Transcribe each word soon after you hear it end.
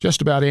Just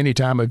about any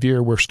time of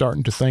year, we're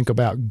starting to think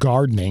about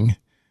gardening,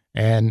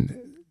 and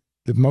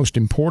the most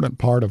important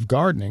part of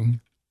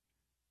gardening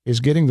is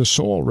getting the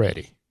soil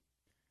ready.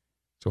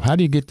 So how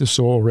do you get the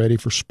soil ready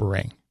for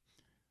spring?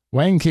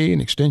 Wayne Key,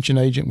 an extension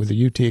agent with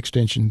the UT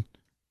Extension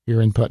here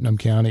in Putnam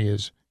County,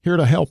 is here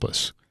to help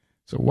us.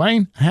 So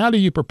Wayne, how do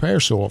you prepare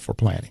soil for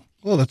planting?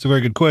 Well, that's a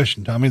very good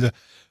question, Tommy.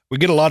 We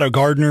get a lot of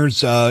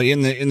gardeners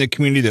in the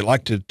community that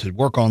like to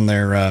work on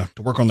their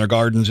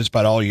gardens just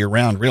about all year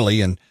round,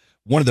 really. And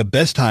one of the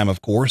best time,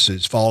 of course,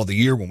 is fall of the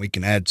year when we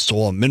can add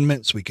soil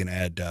amendments. We can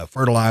add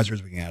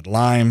fertilizers. We can add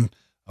lime.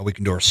 We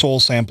can do our soil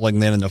sampling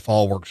then in the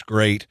fall. Works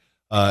great.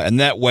 And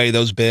that way,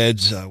 those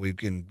beds, we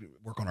can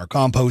work on our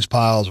compost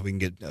piles. We can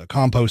get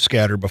compost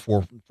scattered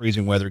before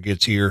freezing weather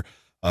gets here.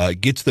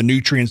 It gets the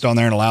nutrients on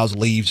there and allows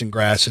leaves and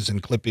grasses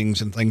and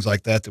clippings and things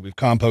like that we've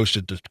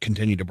composted to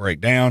continue to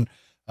break down,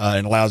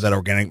 and allows that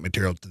organic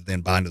material to then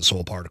bind to the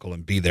soil particle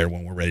and be there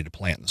when we're ready to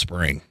plant in the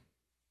spring.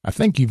 I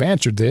think you've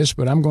answered this,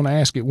 but I'm going to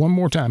ask it one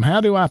more time.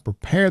 How do I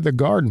prepare the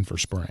garden for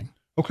spring?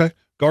 Okay.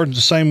 Garden's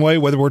the same way,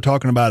 whether we're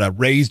talking about a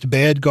raised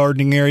bed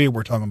gardening area,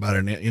 we're talking about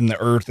an in the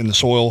earth, in the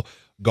soil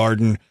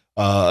garden,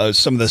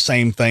 some of the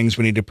same things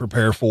we need to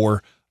prepare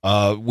for.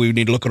 We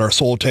need to look at our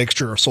soil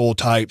texture, our soil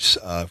types.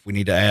 If we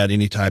need to add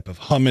any type of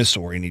humus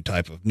or any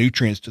type of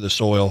nutrients to the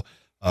soil,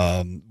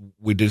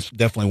 we just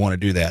definitely want to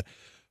do that.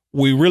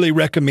 We really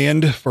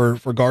recommend for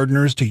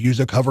gardeners to use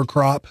a cover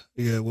crop,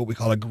 what we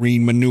call a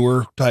green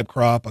manure type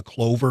crop. A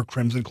clover,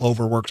 crimson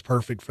clover works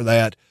perfect for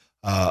that.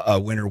 A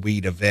winter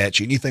wheat, a vetch,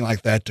 anything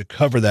like that to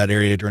cover that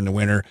area during the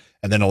winter,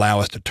 and then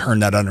allow us to turn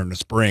that under in the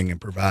spring and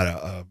provide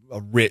a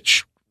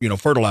rich,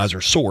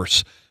 fertilizer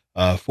source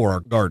for our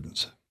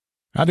gardens.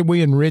 How do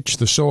we enrich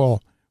the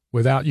soil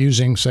without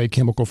using, say,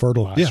 chemical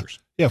fertilizers?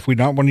 Yeah. If we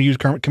don't want to use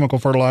chemical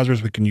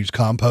fertilizers, we can use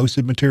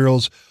composted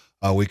materials.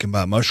 We can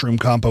buy mushroom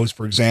compost,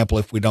 for example,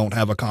 if we don't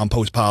have a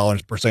compost pile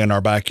per se in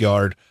our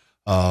backyard.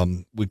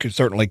 We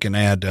can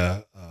add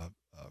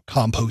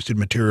composted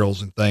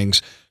materials and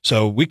things.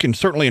 So we can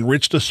certainly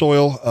enrich the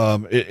soil.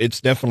 It's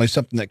definitely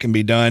something that can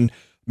be done.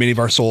 Many of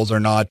our soils are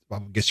not, I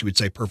guess you would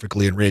say,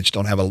 perfectly enriched,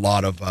 don't have a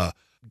lot of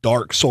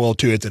dark soil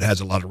to it that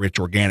has a lot of rich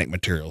organic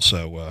material.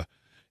 So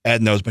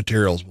adding those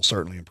materials will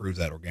certainly improve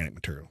that organic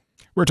material.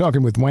 We're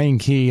talking with Wayne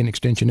Key, an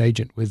extension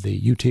agent with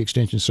the UT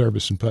Extension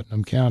Service in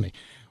Putnam County.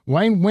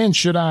 Wayne, when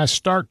should I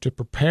start to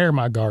prepare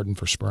my garden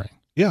for spring?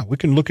 Yeah, we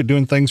can look at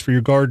doing things for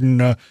your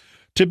garden.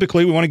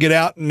 Typically, we want to get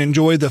out and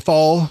enjoy the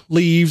fall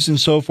leaves and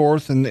so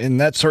forth, and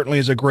that certainly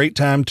is a great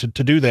time to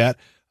do that.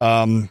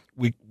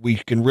 We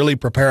can really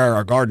prepare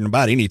our garden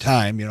about any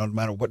time, no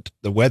matter what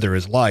the weather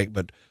is like,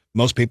 but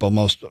most people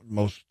most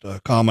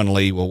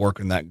commonly will work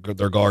in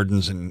their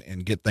gardens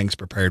and get things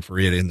prepared for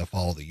it in the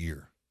fall of the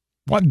year.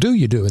 What do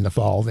you do in the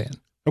fall then?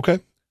 Okay.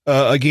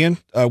 Again,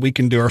 we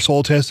can do our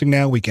soil testing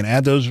now. We can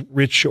add those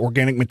rich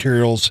organic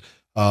materials.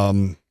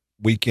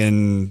 We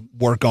can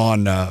work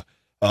on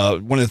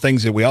one of the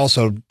things that we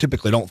also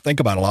typically don't think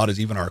about a lot is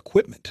even our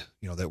equipment,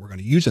 that we're going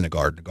to use in the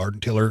garden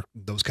tiller,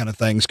 those kind of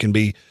things can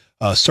be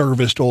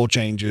serviced, oil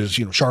changes,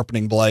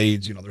 sharpening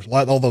blades. There's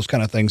all those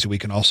kind of things that we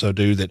can also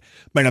do that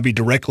may not be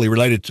directly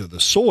related to the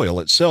soil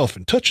itself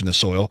and touching the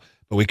soil,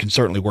 but we can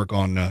certainly work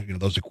on,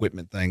 those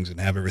equipment things and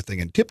have everything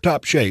in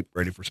tip-top shape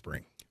ready for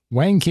spring.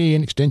 Wayne Key,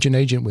 an extension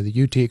agent with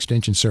the UT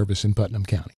Extension Service in Putnam County.